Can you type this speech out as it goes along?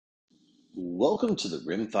Welcome to the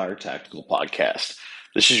Rimfire Tactical Podcast.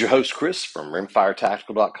 This is your host, Chris from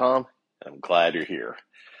rimfiretactical.com, and I'm glad you're here.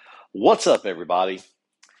 What's up, everybody?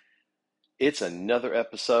 It's another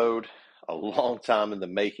episode, a long time in the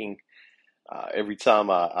making. Every time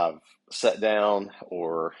I've sat down,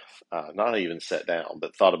 or not even sat down,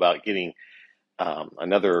 but thought about getting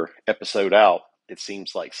another episode out, it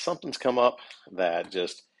seems like something's come up that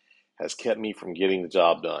just has kept me from getting the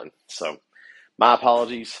job done. So, my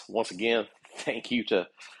apologies once again. Thank you to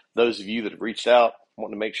those of you that have reached out,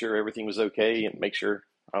 wanting to make sure everything was okay and make sure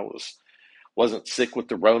I wasn't sick with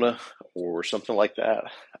the Rona or something like that.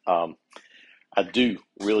 Um, I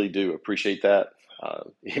really do appreciate that.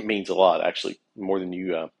 It means a lot, actually, more than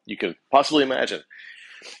you could possibly imagine.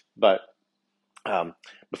 But um,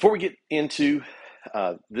 before we get into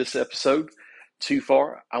this episode too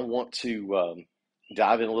far, I want to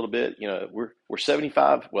dive in a little bit. You know, we're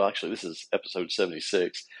 75. Well, actually, this is episode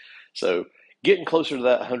 76, so getting closer to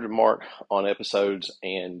that 100 mark on episodes.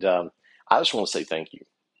 And I just want to say thank you.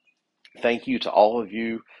 Thank you to all of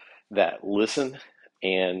you that listen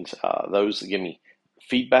and those that give me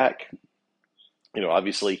feedback. You know,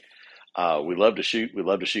 obviously, we love to shoot. We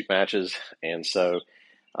love to shoot matches, and so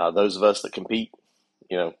those of us that compete,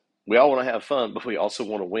 you know, we all want to have fun, but we also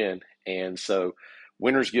want to win. And so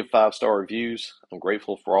winners give 5-star reviews. I'm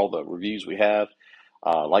grateful for all the reviews we have.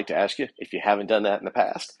 I'd like to ask you, if you haven't done that in the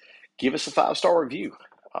past, give us a 5-star review.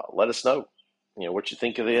 Let us know, you know, what you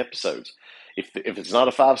think of the episodes. If it's not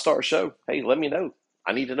a 5-star show, hey, let me know.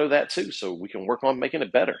 I need to know that too, so we can work on making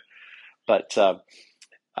it better. But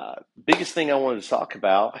biggest thing I wanted to talk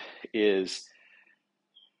about is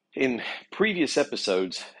in previous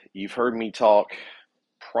episodes, you've heard me talk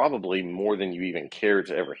probably more than you even cared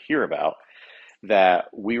to ever hear about, that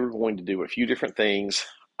we were going to do a few different things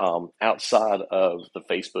outside of the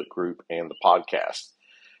Facebook group and the podcast.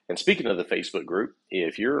 And speaking of the Facebook group,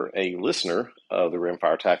 if you're a listener of the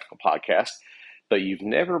Rimfire Tactical Podcast, but you've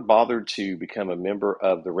never bothered to become a member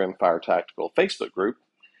of the Rimfire Tactical Facebook group,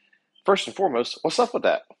 first and foremost, what's up with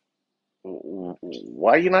that?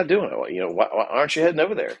 Why are you not doing it? You know, why aren't you heading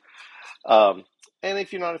over there? And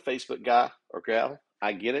if you're not a Facebook guy or gal,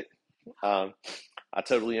 I get it. I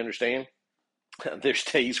totally understand. There's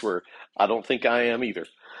days where I don't think I am either.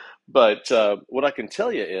 But what I can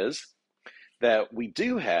tell you is that we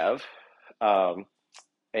do have a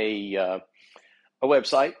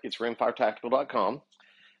website. It's rimfiretactical.com.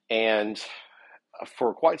 And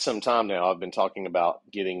for quite some time now, I've been talking about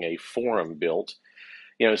getting a forum built.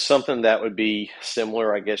 You know, something that would be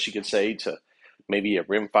similar, I guess you could say, to maybe a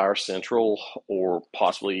Rimfire Central, or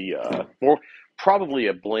possibly more probably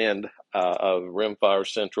a blend of Rimfire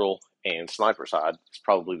Central and Sniper Side. It's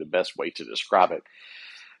probably the best way to describe it.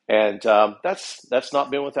 And that's not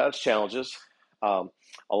been without its challenges. A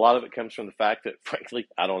lot of it comes from the fact that, frankly,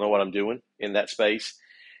 I don't know what I'm doing in that space.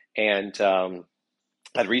 And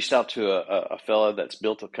I'd reached out to a fellow that's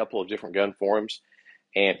built a couple of different gun forums,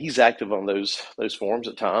 and he's active on those forums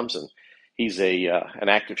at times, and he's an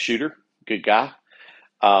active shooter, good guy.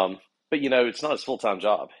 But you know, it's not his full-time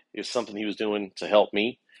job. It's something he was doing to help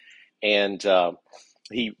me, and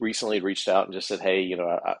he recently reached out and just said, "Hey, you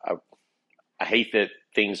know, I hate that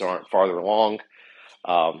things aren't farther along.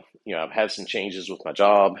 You know, I've had some changes with my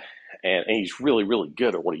job, and he's really, really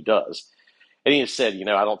good at what he does." And he has said, "You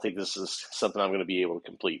know, I don't think this is something I'm going to be able to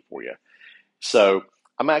complete for you." So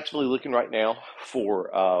I'm actively looking right now for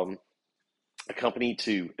a company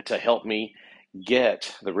to help me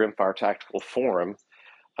get the Rimfire Tactical Forum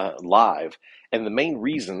live. And the main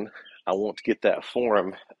reason I want to get that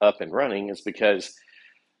forum up and running is because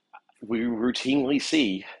we routinely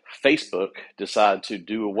see Facebook decide to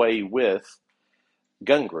do away with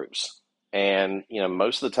gun groups. And, you know,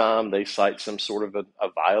 most of the time they cite some sort of a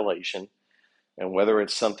violation. And whether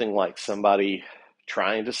it's something like somebody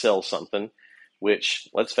trying to sell something, which,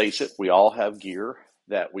 let's face it, we all have gear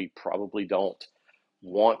that we probably don't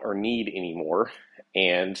want or need anymore.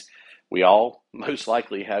 And we all most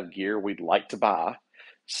likely have gear we'd like to buy.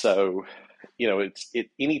 So, you know,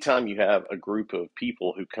 anytime you have a group of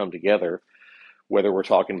people who come together, whether we're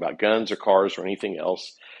talking about guns or cars or anything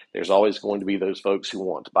else, there's always going to be those folks who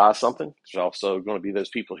want to buy something. There's also going to be those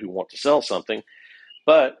people who want to sell something.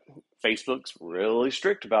 But Facebook's really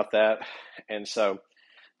strict about that. And so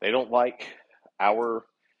they don't like our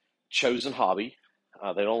chosen hobby.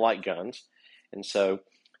 They don't like guns. And so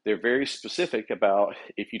they're very specific about,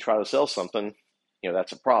 if you try to sell something, you know,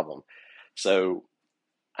 that's a problem. So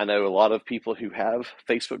I know a lot of people who have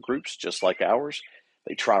Facebook groups just like ours.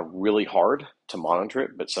 They try really hard to monitor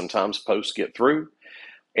it, but sometimes posts get through.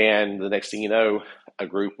 And the next thing you know, a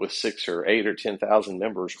group with 6 or 8 or 10,000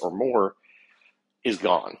 members or more is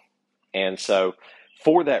gone. And so,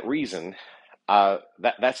 for that reason,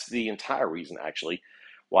 that's the entire reason actually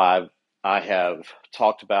why I have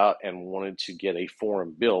talked about and wanted to get a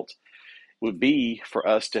forum built would be for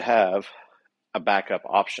us to have a backup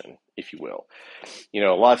option, if you will. A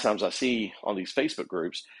lot of times I see on these Facebook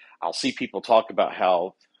groups, I'll see people talk about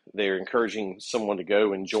how they're encouraging someone to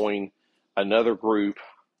go and join another group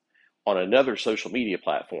on another social media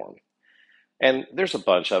platform. And there's a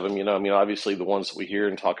bunch of them, obviously the ones that we hear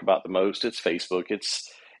and talk about the most, it's Facebook, it's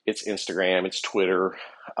Instagram, it's Twitter.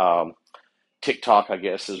 TikTok, I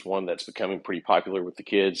guess, is one that's becoming pretty popular with the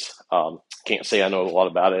kids. Can't say I know a lot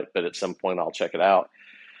about it, but at some point I'll check it out.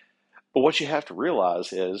 But what you have to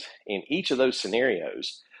realize is in each of those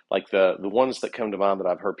scenarios, like the ones that come to mind that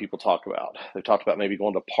I've heard people talk about, they've talked about maybe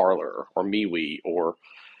going to Parler or MeWe or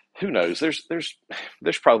who knows. There's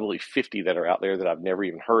probably 50 that are out there that I've never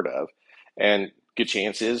even heard of, and good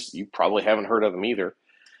chance is you probably haven't heard of them either.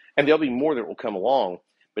 And there'll be more that will come along.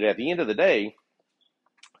 But at the end of the day,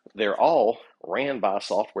 they're all ran by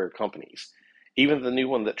software companies. Even the new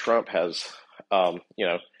one that Trump has,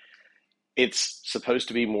 it's supposed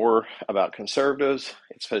to be more about conservatives.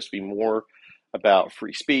 It's supposed to be more about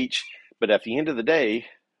free speech. But at the end of the day,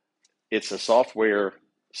 it's a software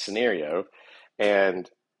scenario. And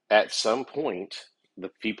at some point, the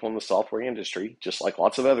people in the software industry, just like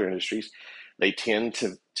lots of other industries, they tend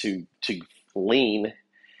to lean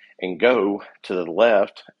and go to the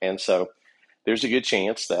left. And so there's a good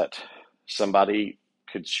chance that somebody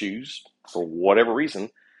could choose, for whatever reason,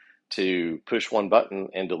 to push one button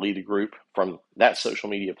and delete a group from that social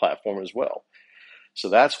media platform as well. So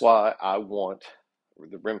that's why I want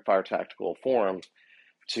the Rimfire Tactical Forum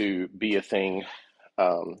to be a thing,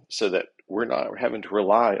 so that we're not having to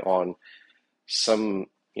rely on some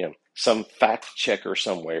fact checker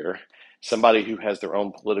somewhere, somebody who has their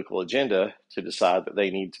own political agenda to decide that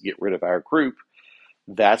they need to get rid of our group.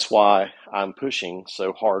 That's why I'm pushing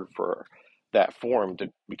so hard for that forum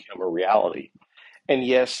to become a reality. And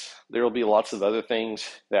yes, there will be lots of other things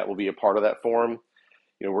that will be a part of that forum.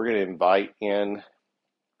 We're going to invite in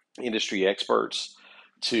industry experts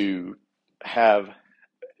to have,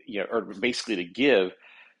 or basically to give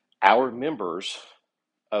our members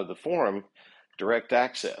of the forum direct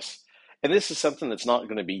access. And this is something that's not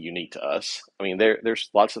going to be unique to us. I mean, there's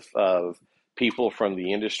lots of people from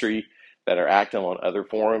the industry that are active on other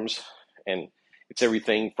forums, and it's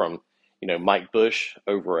everything from Mike Bush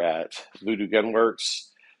over at Voodoo Gunworks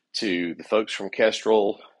to the folks from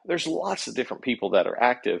Kestrel. There's lots of different people that are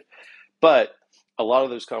active, but a lot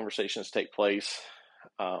of those conversations take place,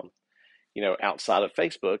 outside of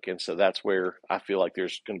Facebook, and so that's where I feel like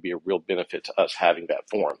there's going to be a real benefit to us having that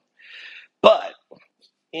forum. But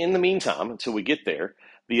in the meantime, until we get there,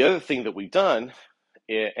 the other thing that we've done,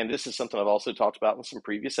 and this is something I've also talked about in some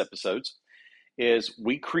previous episodes, is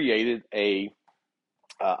we created a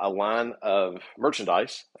line of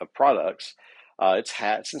merchandise, of products. It's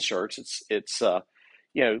hats and shirts. It's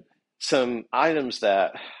some items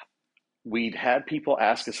that we'd had people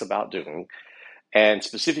ask us about doing. And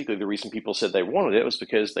specifically, the reason people said they wanted it was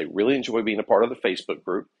because they really enjoy being a part of the Facebook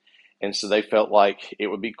group. And so they felt like it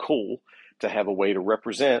would be cool to have a way to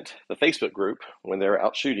represent the Facebook group when they're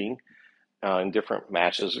out shooting in different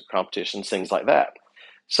matches or competitions, things like that.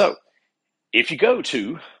 So if you go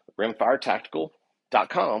to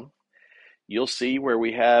rimfiretactical.com, you'll see where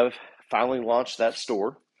we have finally launched that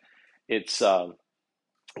store. It's got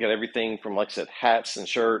everything from, like I said, hats and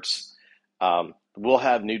shirts. We'll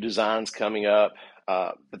have new designs coming up.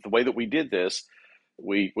 But the way that we did this,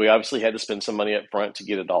 we obviously had to spend some money up front to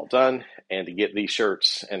get it all done and to get these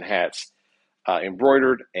shirts and hats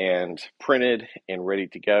embroidered and printed and ready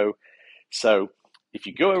to go. So if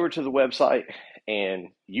you go over to the website and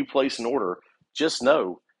you place an order, just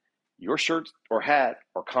know your shirt or hat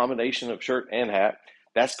or combination of shirt and hat,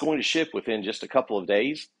 that's going to ship within just a couple of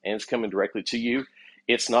days, and it's coming directly to you.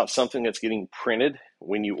 It's not something that's getting printed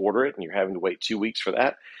when you order it and you're having to wait 2 weeks for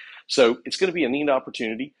that. So it's going to be a neat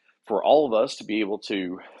opportunity for all of us to be able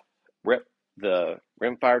to rep the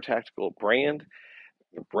Rimfire Tactical brand,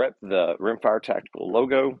 rep the Rimfire Tactical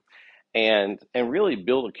logo, and really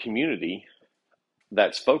build a community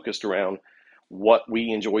that's focused around what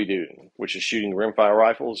we enjoy doing, which is shooting rimfire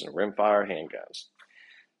rifles and rimfire handguns.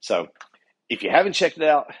 So if you haven't checked it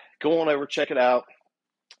out, go on over, check it out.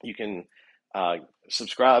 You can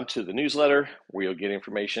subscribe to the newsletter where you'll get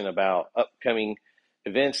information about upcoming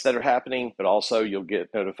events that are happening, but also you'll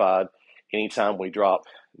get notified anytime we drop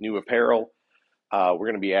new apparel. We're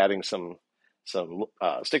going to be adding some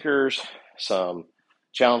stickers, some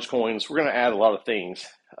challenge coins. We're going to add a lot of things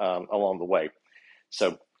along the way.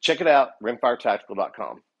 So check it out,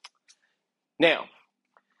 rimfiretactical.com. Now,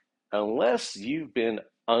 unless you've been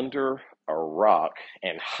under a rock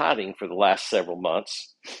and hiding for the last several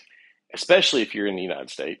months, especially if you're in the United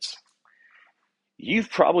States, you've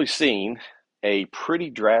probably seen a pretty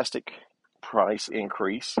drastic price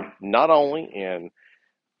increase, not only in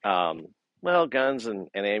guns and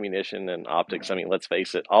ammunition and optics. I mean, let's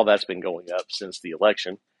face it, all that's been going up since the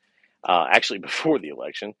election, actually before the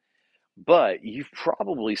election. But you've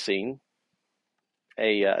probably seen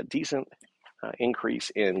a decent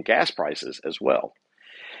increase in gas prices as well.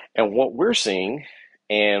 And what we're seeing,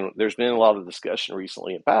 and there's been a lot of discussion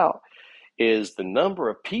recently about, is the number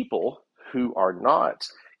of people who are not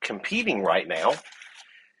competing right now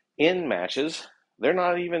in matches. They're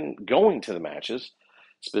not even going to the matches,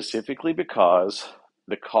 specifically because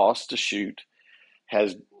the cost to shoot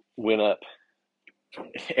has went up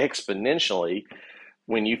exponentially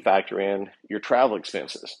when you factor in your travel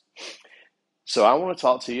expenses. So I want to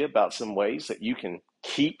talk to you about some ways that you can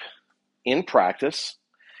keep in practice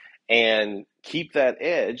and keep that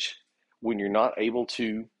edge when you're not able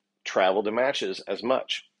to travel to matches as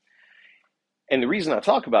much. And the reason I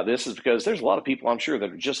talk about this is because there's a lot of people, I'm sure,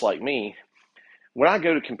 that are just like me. When I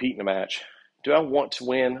go to compete in a match, do I want to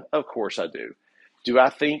win? Of course I do. Do I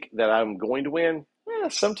think that I'm going to win?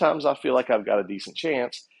 Sometimes I feel like I've got a decent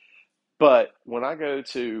chance. But when I go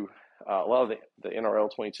to a lot of the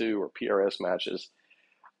NRL 22 or PRS matches,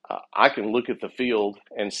 I can look at the field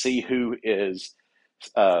and see who is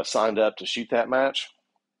signed up to shoot that match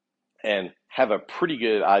and have a pretty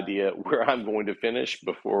good idea where I'm going to finish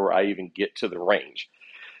before I even get to the range.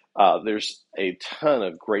 There's a ton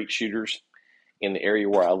of great shooters in the area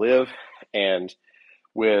where I live, and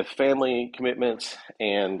with family commitments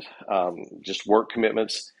and just work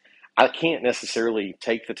commitments, I can't necessarily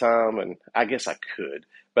take the time, and I guess I could,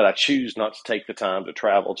 but I choose not to take the time to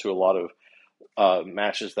travel to a lot of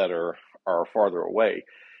matches that are farther away.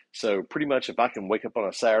 So pretty much if I can wake up on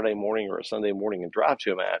a Saturday morning or a Sunday morning and drive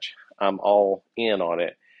to a match, I'm all in on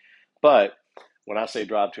it. But when I say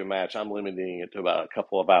drive to a match, I'm limiting it to about a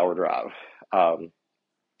couple of hour drive.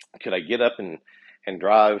 Could I get up and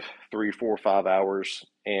drive 3, 4, 5 hours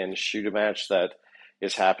and shoot a match that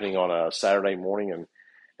is happening on a Saturday morning and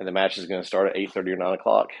the match is going to start at 8:30 or 9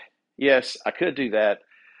 o'clock? Yes, I could do that.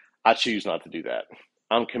 I choose not to do that.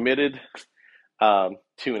 I'm committed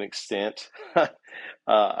to an extent,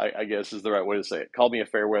 I guess is the right way to say it. Call me a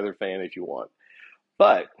fair weather fan if you want.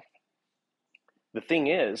 But the thing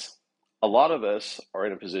is, a lot of us are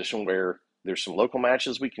in a position where there's some local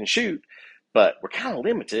matches we can shoot, but we're kind of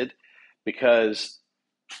limited because,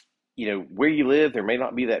 where you live, there may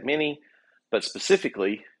not be that many. But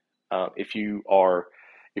specifically, if you're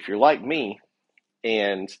like me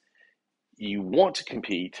and you want to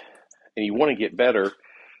compete and you want to get better,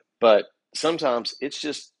 but sometimes it's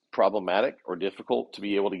just problematic or difficult to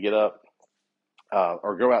be able to get up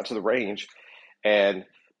or go out to the range, and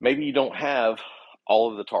maybe you don't have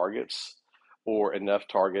all of the targets or enough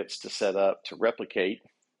targets to set up to replicate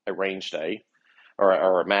a range day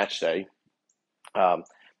or a match day.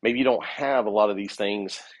 Maybe you don't have a lot of these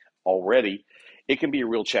things already. It can be a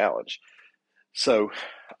real challenge. So,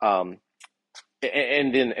 and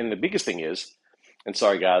the biggest thing is, and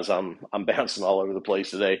sorry guys, I'm bouncing all over the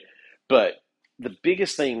place today, but the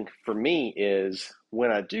biggest thing for me is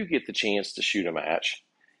when I do get the chance to shoot a match,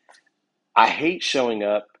 I hate showing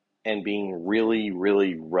up and being really,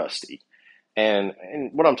 really rusty. And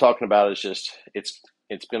what I'm talking about is just it's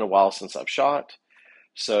been a while since I've shot,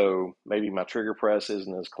 so maybe my trigger press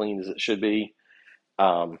isn't as clean as it should be.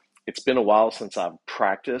 It's been a while since I've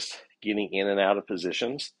practiced getting in and out of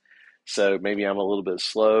positions, so maybe I'm a little bit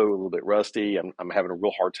slow, a little bit rusty. I'm having a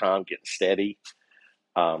real hard time getting steady.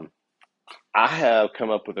 I have come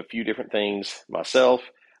up with a few different things myself.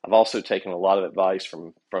 I've also taken a lot of advice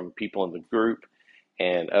from people in the group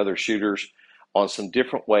and other shooters on some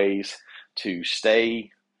different ways to stay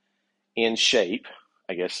in shape,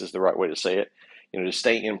 I guess is the right way to say it, to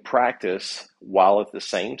stay in practice while at the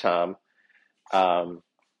same time,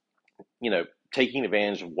 taking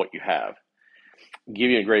advantage of what you have. I'll give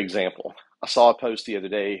you a great example. I saw a post the other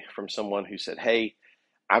day from someone who said, hey,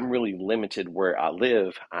 I'm really limited where I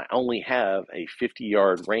live. I only have a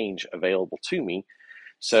 50-yard range available to me.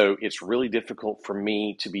 So it's really difficult for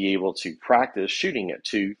me to be able to practice shooting at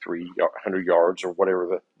 200-300 yards or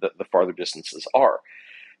whatever the farther distances are.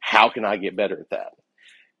 How can I get better at that?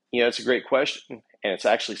 It's a great question. And it's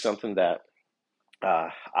actually something that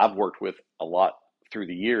I've worked with a lot through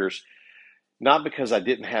the years. not because I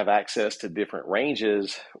didn't have access to different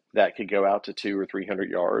ranges that could go out to 200 or 300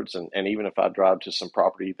 yards. And even if I drive to some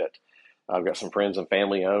property that I've got some friends and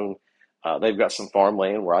family own, they've got some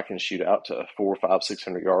farmland where I can shoot out to 400, 500,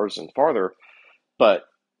 600 yards and farther. But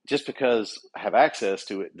just because I have access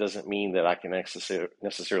to it doesn't mean that I can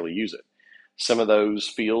necessarily use it. Some of those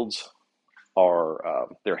fields are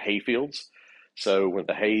they're hay fields. So when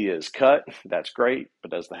the hay is cut, that's great.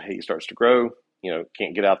 But as the hay starts to grow,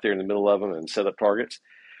 can't get out there in the middle of them and set up targets.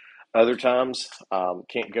 Other times,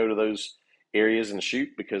 can't go to those areas and shoot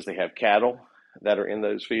because they have cattle that are in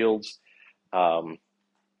those fields. Um,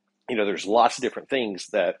 there's lots of different things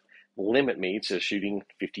that limit me to shooting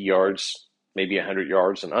 50 yards, maybe 100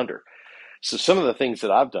 yards and under. So some of the things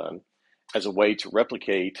that I've done as a way to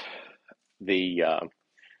replicate the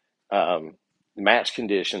match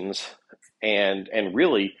conditions and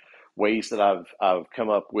really ways that I've come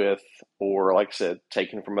up with, or like I said,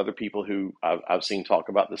 taken from other people who I've seen talk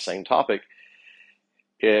about the same topic,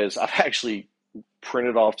 is I've actually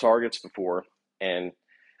printed off targets before. And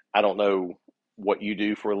I don't know what you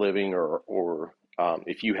do for a living, or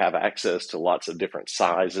if you have access to lots of different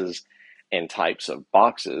sizes and types of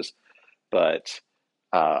boxes, but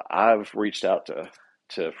I've reached out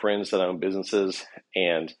to friends that own businesses,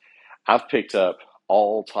 and I've picked up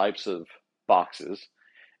all types of boxes,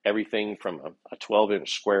 everything from a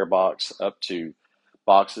 12-inch square box up to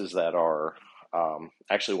boxes that are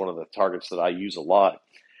actually one of the targets that I use a lot.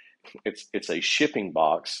 It's a shipping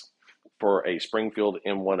box for a Springfield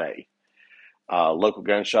M1A. Local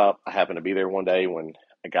gun shop. I happened to be there one day when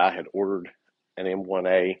a guy had ordered an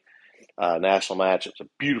M1A national match. It's a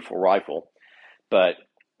beautiful rifle, but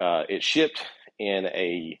it shipped in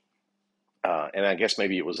and I guess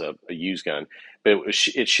maybe it was a used gun, but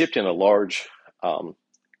it shipped in a large gun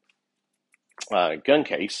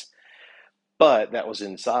case, but that was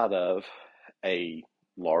inside of a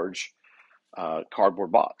large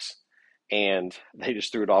cardboard box. And they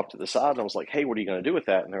just threw it off to the side. And I was like, hey, what are you going to do with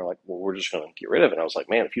that? And they're like, well, we're just going to get rid of it. And I was like,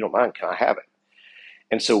 man, if you don't mind, can I have it?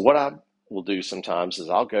 And so what I will do sometimes is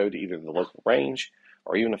I'll go to either the local range,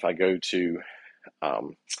 or even if I go to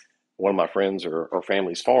one of my friends or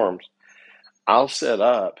family's farms, I'll set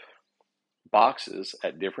up boxes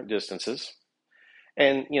at different distances.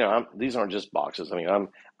 And these aren't just boxes. I mean,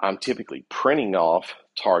 I'm typically printing off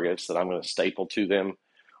targets that I'm going to staple to them,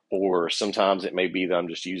 or sometimes it may be that I'm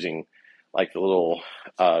just using like the little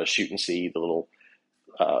shoot and see, the little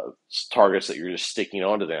targets that you're just sticking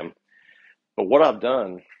onto them. But what I've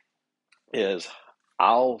done is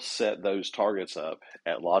I'll set those targets up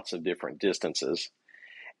at lots of different distances.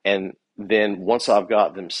 And then once I've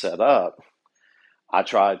got them set up, I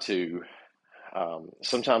try to,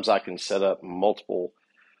 sometimes I can set up multiple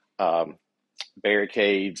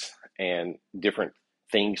barricades and different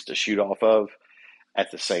things to shoot off of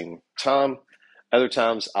at the same time. Other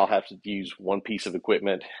times I'll have to use one piece of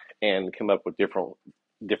equipment and come up with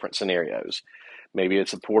different scenarios. Maybe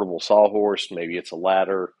it's a portable sawhorse, maybe it's a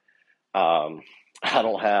ladder. I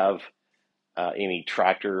don't have any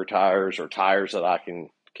tractor tires or tires that I can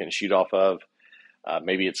shoot off of.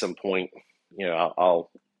 Maybe at some point,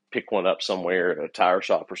 I'll pick one up somewhere at a tire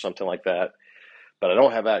shop or something like that. But I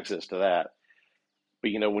don't have access to that.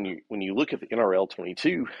 But when you look at the NRL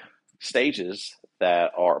 22 stages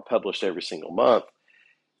that are published every single month,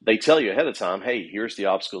 they tell you ahead of time, hey, here's the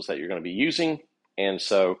obstacles that you're going to be using. And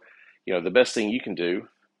so, the best thing you can do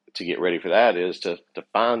to get ready for that is to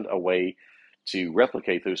find a way to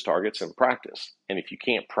replicate those targets and practice. And if you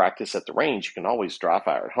can't practice at the range, you can always dry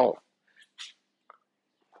fire at home.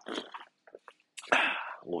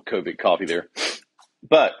 A little COVID coffee there.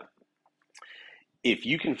 But if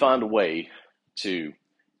you can find a way to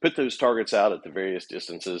put those targets out at the various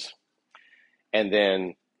distances, and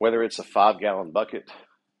then whether it's a 5-gallon bucket,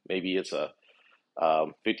 maybe it's a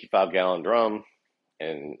 55-gallon drum,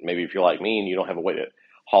 and maybe if you're like me and you don't have a way to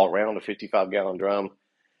haul around a 55-gallon drum,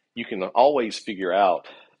 you can always figure out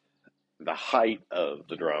the height of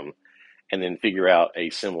the drum and then figure out a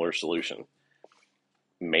similar solution.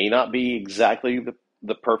 May not be exactly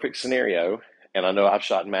the perfect scenario, and I know I've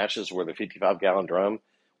shot matches where the 55-gallon drum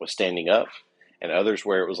was standing up and others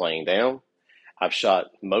where it was laying down. I've shot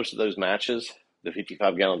most of those matches, the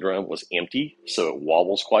 55-gallon drum was empty, so it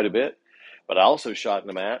wobbles quite a bit. But I also shot in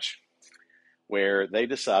a match where they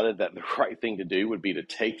decided that the right thing to do would be to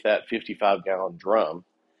take that 55-gallon drum,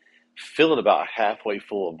 fill it about halfway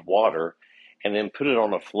full of water, and then put it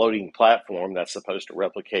on a floating platform that's supposed to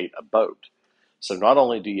replicate a boat. So not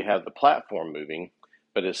only do you have the platform moving,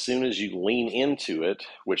 but as soon as you lean into it,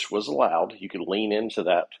 which was allowed, you could lean into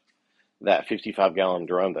that 55-gallon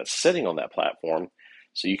drum that's sitting on that platform.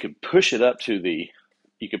 So you could push it up to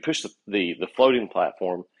you could push the floating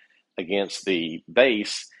platform against the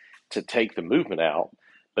base to take the movement out.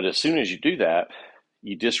 But as soon as you do that,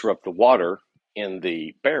 you disrupt the water in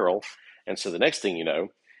the barrel. And so the next thing you know,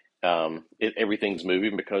 everything's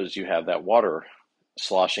moving because you have that water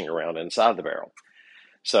sloshing around inside the barrel.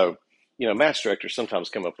 So, match directors sometimes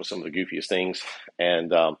come up with some of the goofiest things.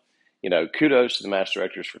 And, kudos to the match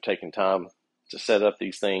directors for taking time to set up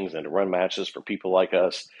these things and to run matches for people like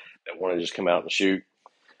us that want to just come out and shoot.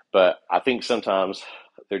 But I think sometimes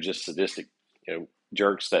they're just sadistic,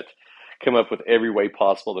 jerks that come up with every way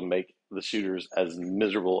possible to make the shooters as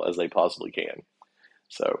miserable as they possibly can.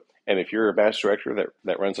 So, and if you're a match director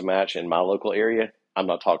that runs a match in my local area, I'm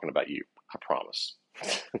not talking about you. I promise.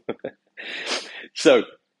 So,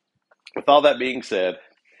 with all that being said,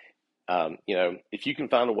 if you can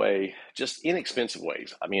find a way, just inexpensive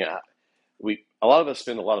ways. I mean, a lot of us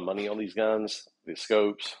spend a lot of money on these guns, the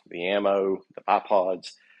scopes, the ammo, the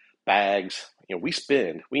bipods, bags.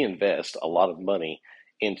 We invest a lot of money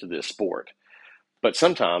into this sport. But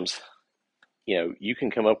sometimes, you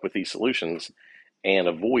can come up with these solutions and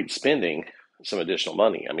avoid spending some additional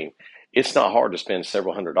money. I mean, it's not hard to spend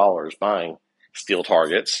several $100s buying steel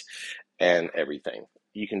targets and everything.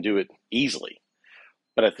 You can do it easily.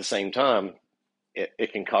 But at the same time,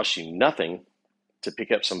 it can cost you nothing to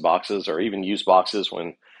pick up some boxes or even use boxes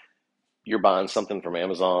when you're buying something from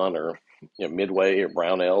Amazon or Midway or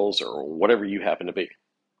Brownells or whatever you happen to be.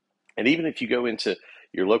 And even if you go into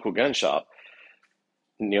your local gun shop,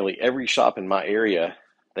 nearly every shop in my area,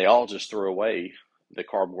 they all just throw away the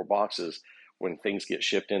cardboard boxes when things get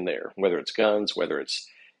shipped in there, whether it's guns, whether it's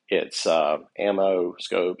ammo,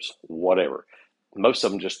 scopes, whatever. Most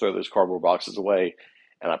of them just throw those cardboard boxes away.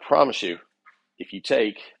 And I promise you, if you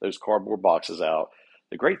take those cardboard boxes out,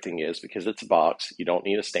 the great thing is because it's a box, you don't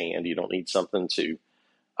need a stand, you don't need something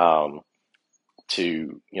um,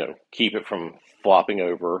 to keep it from flopping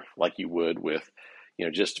over like you would with,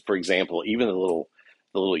 just for example, even the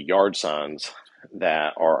little yard signs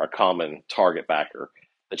that are a common target backer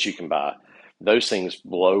that you can buy. Those things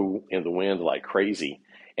blow in the wind like crazy.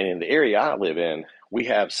 And in the area I live in, we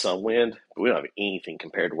have some wind, but we don't have anything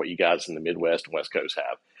compared to what you guys in the Midwest and West Coast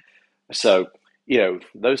have. So,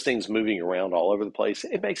 those things moving around all over the place,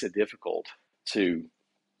 it makes it difficult to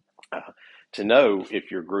uh, to know if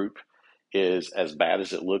your group is as bad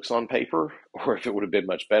as it looks on paper, or if it would have been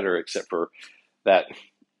much better, except for that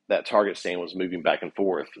that target stand was moving back and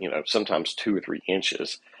forth, sometimes 2 or 3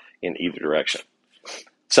 inches in either direction.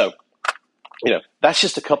 So, that's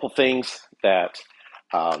just a couple things that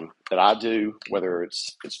I do, whether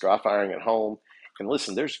it's dry firing at home. And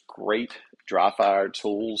listen, there's great dry fire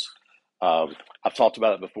tools. I've talked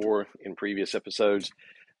about it before in previous episodes.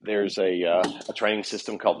 There's a training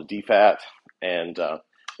system called the DFAT, and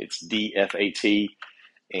it's DFAT.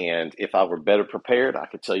 And if I were better prepared, I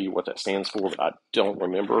could tell you what that stands for, but I don't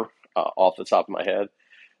remember off the top of my head.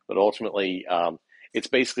 But ultimately, it's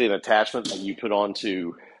basically an attachment that you put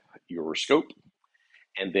onto your scope,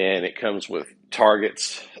 and then it comes with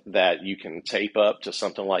targets that you can tape up to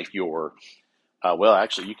something like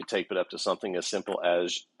actually, you could tape it up to something as simple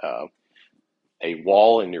as a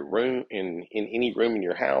wall in your room, in any room in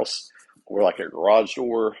your house, or like a garage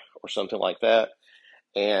door or something like that.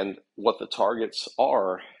 And what the targets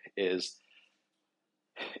are is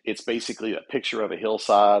it's basically a picture of a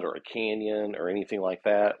hillside or a canyon or anything like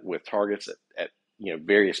that with targets at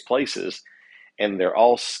various places, and they're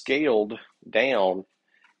all scaled down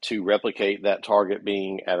to replicate that target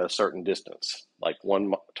being at a certain distance. Like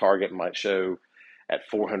one target might show at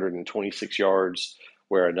 426 yards,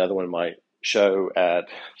 where another one might show at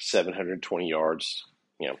 720 yards.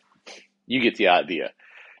 You get the idea.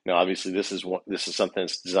 Now, obviously, this is something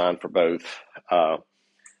that's designed for both.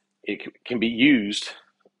 It can be used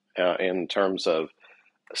in terms of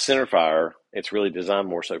center fire. It's really designed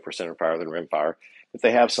more so for center fire than rim fire, but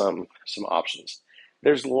they have some options.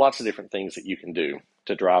 There's lots of different things that you can do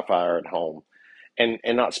to dry fire at home and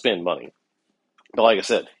not spend money. But like I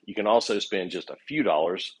said, you can also spend just a few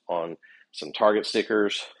dollars on some target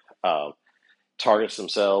stickers, targets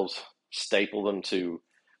themselves, staple them to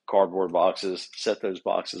cardboard boxes, set those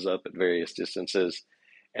boxes up at various distances,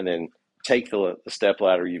 and then take the step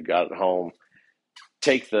ladder you've got at home,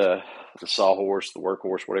 take the sawhorse, the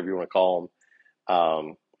workhorse, whatever you want to call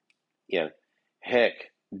them. Heck,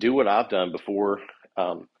 do what I've done before.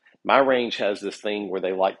 My range has this thing where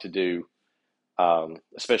they like to do,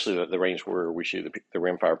 especially the range where we shoot the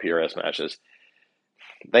rimfire PRS matches.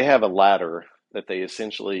 They have a ladder that they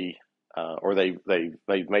essentially, or they've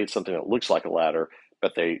made something that looks like a ladder,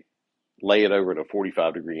 but they lay it over at a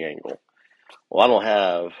 45-degree angle. Well, I don't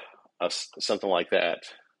have something like that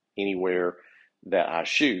anywhere that I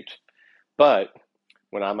shoot, but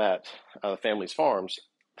when I'm at the family's farms,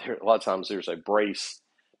 a lot of times there's a brace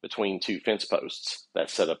between two fence posts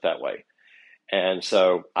that's set up that way. And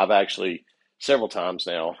so I've actually several times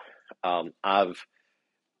now, I've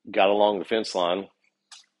got along the fence line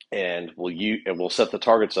and we'll set the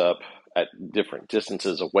targets up at different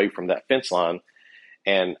distances away from that fence line,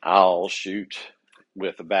 and I'll shoot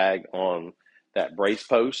with a bag on that brace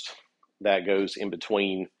post that goes in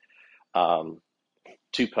between um,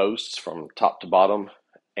 two posts from top to bottom,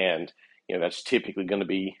 and that's typically going to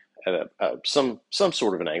be at some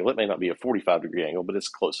sort of an angle. It may not be a 45-degree angle, but it's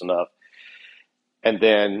close enough. And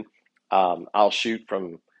then I'll shoot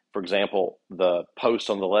from, for example, the post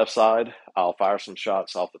on the left side. I'll fire some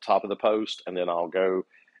shots off the top of the post, and then I'll go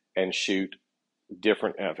and shoot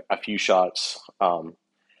a few shots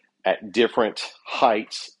at different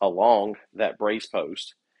heights along that brace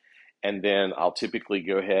post. And then I'll typically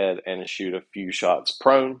go ahead and shoot a few shots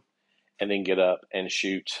prone, and then get up and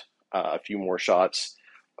shoot a few more shots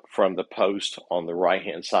from the post on the right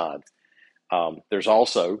hand side. There's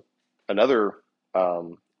also another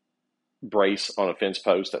um, brace on a fence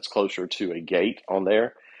post that's closer to a gate on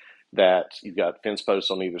there, that you've got fence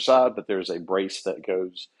posts on either side, but there's a brace that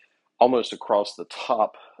goes almost across the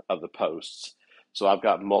top of the posts. So I've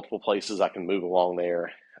got multiple places I can move along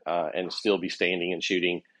there and still be standing and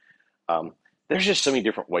shooting. Um, there's just so many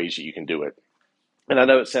different ways that you can do it. And I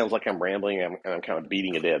know it sounds like I'm rambling and I'm kind of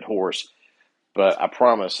beating a dead horse, but I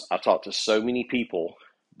promise I've talked to so many people,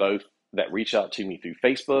 both that reach out to me through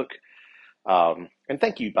Facebook. And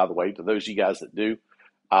thank you, by the way, to those of you guys that do.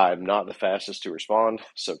 I'm not the fastest to respond,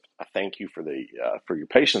 so I thank you for your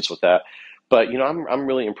patience with that. But I'm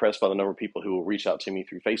really impressed by the number of people who will reach out to me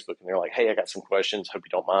through Facebook, and they're like, "Hey, I got some questions. Hope you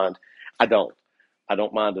don't mind." I don't. I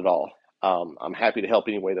don't mind at all. I'm happy to help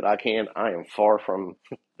any way that I can. I am far from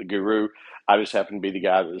the guru. I just happen to be the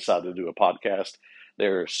guy that decided to do a podcast.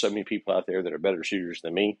 There are so many people out there that are better shooters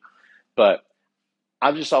than me, but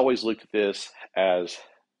I've just always looked at this as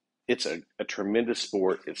it's a tremendous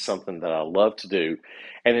sport. It's something that I love to do,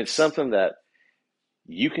 and it's something that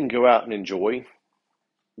you can go out and enjoy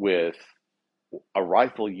with a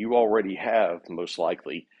rifle you already have, most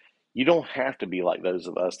likely. You don't have to be like those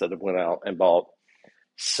of us that have went out and bought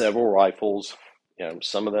several rifles,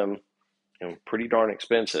 some of them pretty darn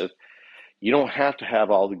expensive. You don't have to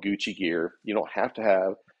have all the Gucci gear. You don't have to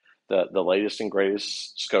have the latest and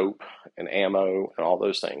greatest scope and ammo and all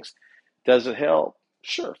those things. Does it help?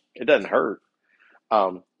 Sure. It doesn't hurt.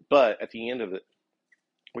 But at the end of it,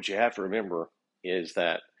 what you have to remember is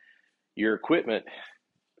that your equipment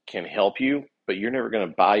can help you, but you're never going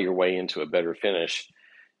to buy your way into a better finish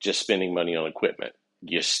just spending money on equipment.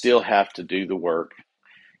 You still have to do the work.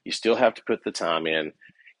 You still have to put the time in.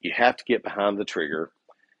 You have to get behind the trigger.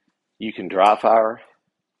 You can dry fire.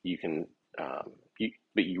 You can,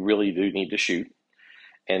 but you really do need to shoot,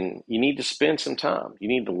 and you need to spend some time. You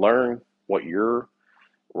need to learn what your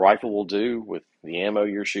rifle will do with the ammo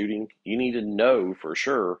you're shooting. You need to know for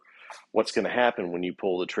sure what's going to happen when you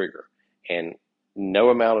pull the trigger. And no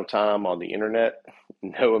amount of time on the internet,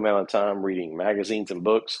 no amount of time reading magazines and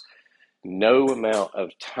books, no amount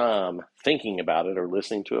of time thinking about it or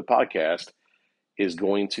listening to a podcast is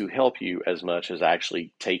going to help you as much as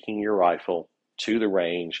actually taking your rifle to the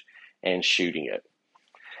range and shooting it.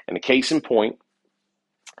 And the case in point,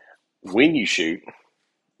 when you shoot,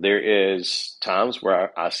 there is times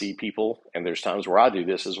where I see people, and there's times where I do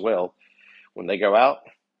this as well, when they go out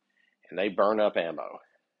and they burn up ammo.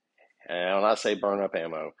 And when I say burn up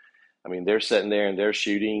ammo, I mean they're sitting there and they're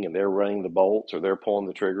shooting and they're running the bolts or they're pulling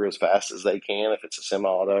the trigger as fast as they can if it's a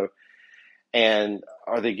semi-auto. And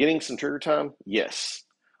are they getting some trigger time? Yes.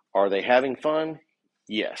 Are they having fun?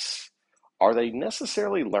 Yes. Are they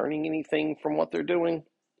necessarily learning anything from what they're doing?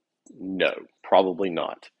 No, probably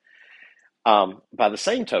not. By the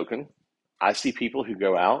same token, I see people who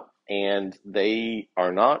go out and they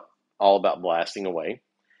are not all about blasting away.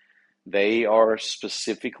 They are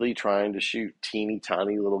specifically trying to shoot teeny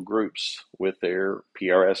tiny little groups with their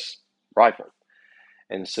PRS rifle.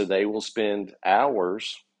 And so they will spend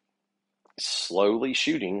hours slowly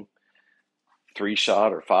shooting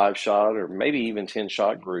 3-shot or 5-shot or maybe even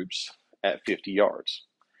 10-shot groups at 50 yards.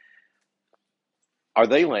 Are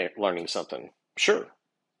they learning something? Sure.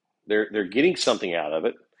 They're getting something out of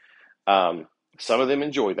it. Some of them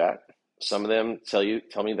enjoy that. Some of them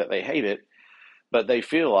tell me that they hate it, but they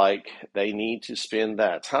feel like they need to spend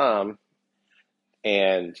that time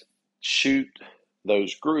and shoot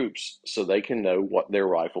those groups so they can know what their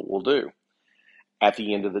rifle will do. At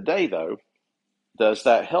the end of the day, though, does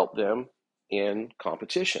that help them in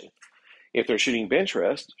competition. If they're shooting bench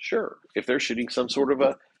rest, sure. If they're shooting some sort of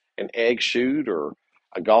an egg shoot or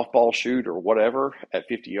a golf ball shoot or whatever at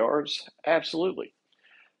 50 yards, absolutely.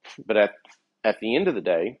 But at the end of the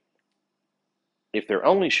day, if they're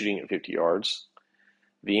only shooting at 50 yards,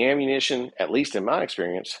 the ammunition, at least in my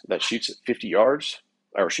experience, that shoots at 50 yards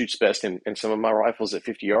or shoots best in some of my rifles at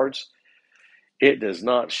 50 yards, it does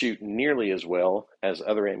not shoot nearly as well as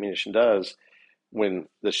other ammunition does when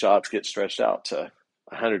the shots get stretched out to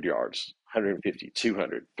 100 yards, 150,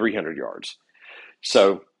 200, 300 yards.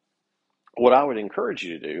 So, what I would encourage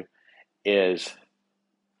you to do is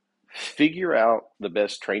figure out the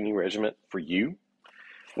best training regimen for you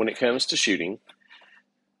when it comes to shooting.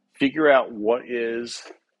 Figure out what is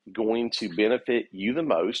going to benefit you the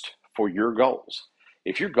most for your goals.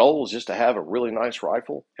 If your goal is just to have a really nice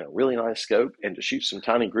rifle and a really nice scope and to shoot some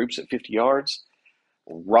tiny groups at 50 yards,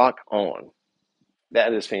 rock on.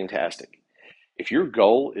 That is fantastic. If your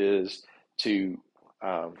goal is to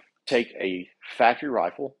take a factory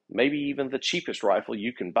rifle, maybe even the cheapest rifle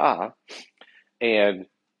you can buy, and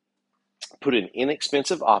put an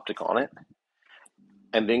inexpensive optic on it,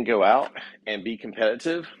 and then go out and be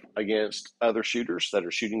competitive against other shooters that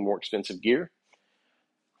are shooting more expensive gear,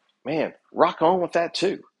 man, rock on with that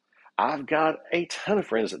too. I've got a ton of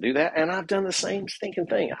friends that do that, and I've done the same stinking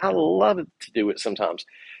thing. I love it to do it sometimes,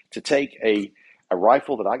 to take a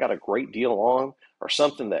rifle that I got a great deal on or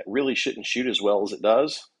something that really shouldn't shoot as well as it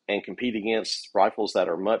does and compete against rifles that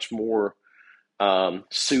are much more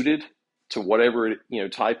suited to whatever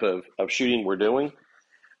type of shooting we're doing.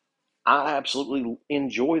 I absolutely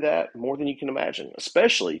enjoy that more than you can imagine,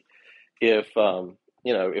 especially if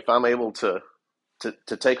if I'm able to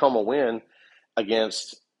take home a win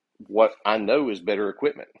against what I know is better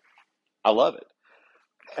equipment. I love it,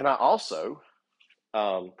 and I also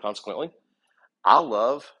consequently I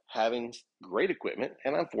love having great equipment,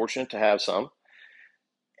 and I'm fortunate to have some.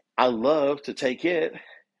 I love to take it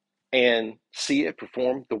and see it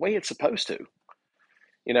perform the way it's supposed to.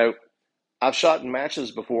 You know, I've shot in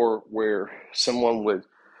matches before where someone would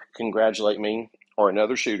congratulate me or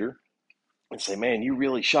another shooter and say, "Man, you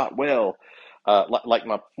really shot well." Like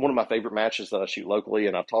one of my favorite matches that I shoot locally,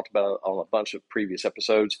 and I've talked about it on a bunch of previous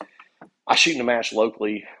episodes. I shoot in a match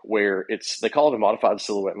locally where they call it a modified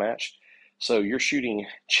silhouette match. So you're shooting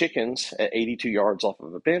chickens at 82 yards off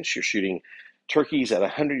of a bench. You're shooting turkeys at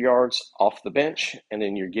 100 yards off the bench, and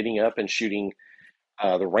then you're getting up and shooting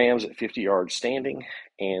the rams at 50 yards standing,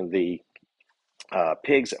 and the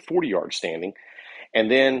pigs at 40 yards standing. And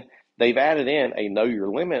then they've added in a know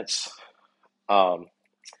your limits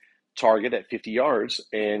target at 50 yards,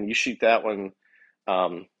 and you shoot that one.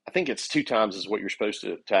 I think it's 2 times is what you're supposed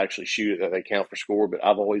to actually shoot it that they count for score, but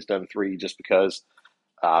I've always done 3 just because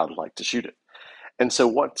I like to shoot it. And so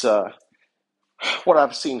what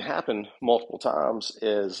I've seen happen multiple times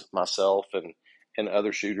is myself and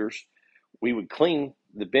other shooters, we would clean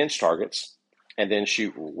the bench targets and then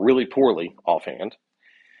shoot really poorly offhand.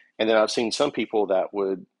 And then I've seen some people that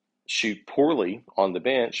would shoot poorly on the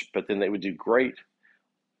bench, but then they would do great,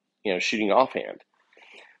 shooting offhand.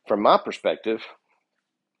 From my perspective,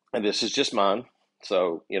 and this is just mine,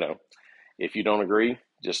 so if you don't agree,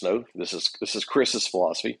 just know this is Chris's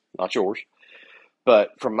philosophy, not yours.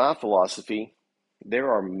 But from my philosophy,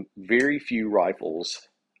 there are very few rifles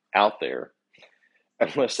out there,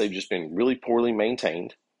 unless they've just been really poorly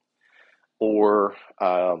maintained, or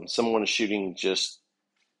someone is shooting just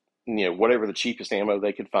whatever the cheapest ammo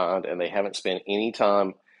they could find, and they haven't spent any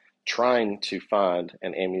time trying to find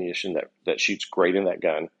an ammunition that shoots great in that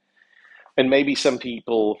gun. And maybe some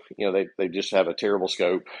people, they just have a terrible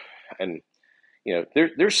scope, and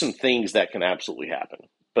there's some things that can absolutely happen.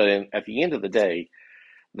 But at the end of the day,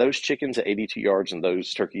 those chickens at 82 yards and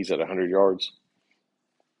those turkeys at 100 yards,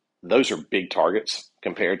 those are big targets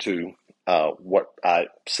compared to what I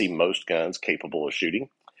see most guns capable of shooting.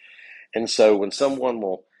 And so when someone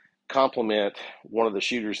will compliment one of the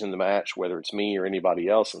shooters in the match, whether it's me or anybody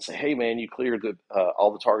else, and say, "Hey, man, you cleared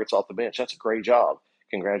all the targets off the bench. That's a great job.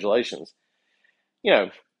 Congratulations."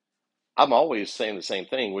 I'm always saying the same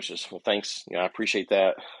thing, which is, "Well, thanks. I appreciate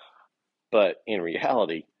that." But in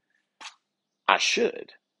reality, I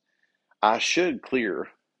should. I should clear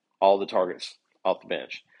all the targets off the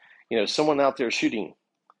bench. Someone out there shooting,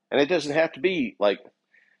 and it doesn't have to be like,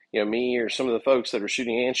 me or some of the folks that are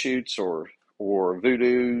shooting Anschutz or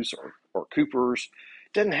Voodoos or Coopers.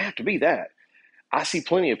 It doesn't have to be that. I see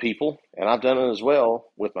plenty of people, and I've done it as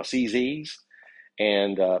well with my CZs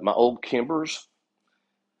and my old Kimbers.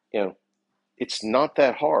 It's not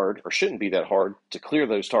that hard, or shouldn't be that hard, to clear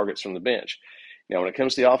those targets from the bench. Now, when it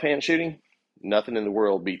comes to the offhand shooting, Nothing in the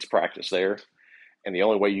world beats practice there. And the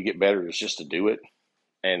only way you get better is just to do it.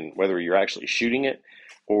 And whether you're actually shooting it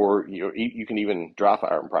or you can even dry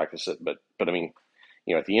fire and practice it. But I mean,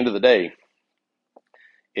 at the end of the day,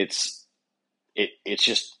 it's it's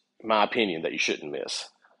just my opinion that you shouldn't miss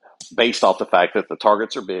based off the fact that the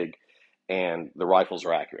targets are big and the rifles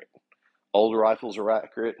are accurate. Older rifles are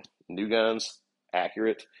accurate, new guns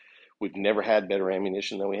accurate. We've never had better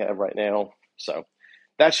ammunition than we have right now. So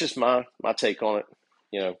that's just my take on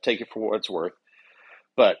it. Take it for what it's worth.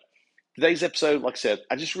 But today's episode, like I said,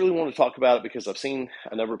 I just really want to talk about it because I've seen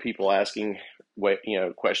a number of people asking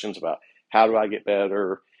questions about how do I get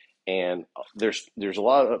better, and there's a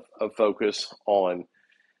lot of focus on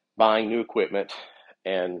buying new equipment.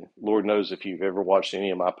 And Lord knows if you've ever watched any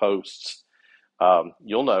of my posts,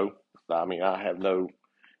 you'll know. I mean, I have no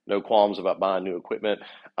qualms about buying new equipment.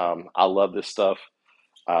 I love this stuff.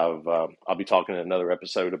 I'll be talking in another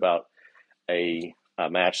episode about a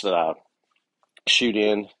match that I shoot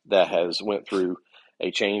in that has went through a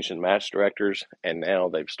change in match directors, and now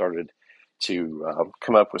they've started to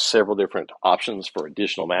come up with several different options for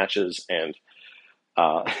additional matches. And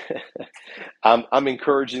I'm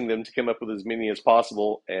encouraging them to come up with as many as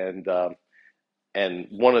possible. And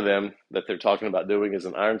one of them that they're talking about doing is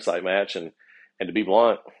an iron sight match. And to be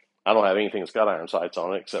blunt, I don't have anything that's got iron sights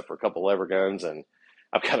on it except for a couple lever guns, and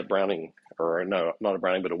I've got a Browning, or no, not a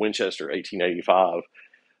Browning, but a Winchester 1885.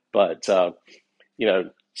 But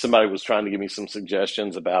somebody was trying to give me some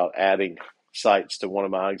suggestions about adding sights to one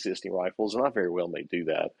of my existing rifles, and I very well may do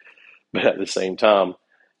that. But at the same time,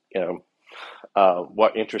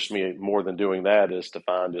 what interests me more than doing that is to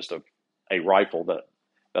find just a rifle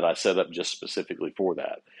that I set up just specifically for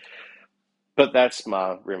that. But that's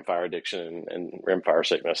my rimfire addiction and rimfire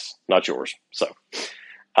sickness, not yours. So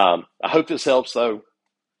I hope this helps, though.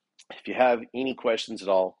 If you have any questions at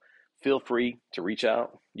all, feel free to reach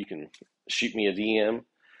out. You can shoot me a DM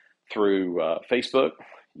through Facebook.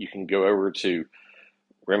 You can go over to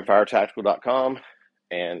rimfiretactical.com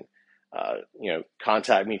and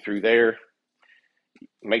contact me through there.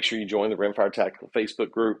 Make sure you join the Rimfire Tactical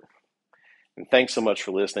Facebook group. And thanks so much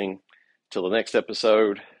for listening. Till the next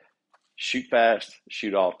episode, shoot fast,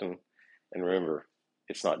 shoot often, and remember,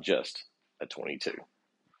 it's not just a 22.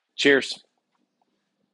 Cheers.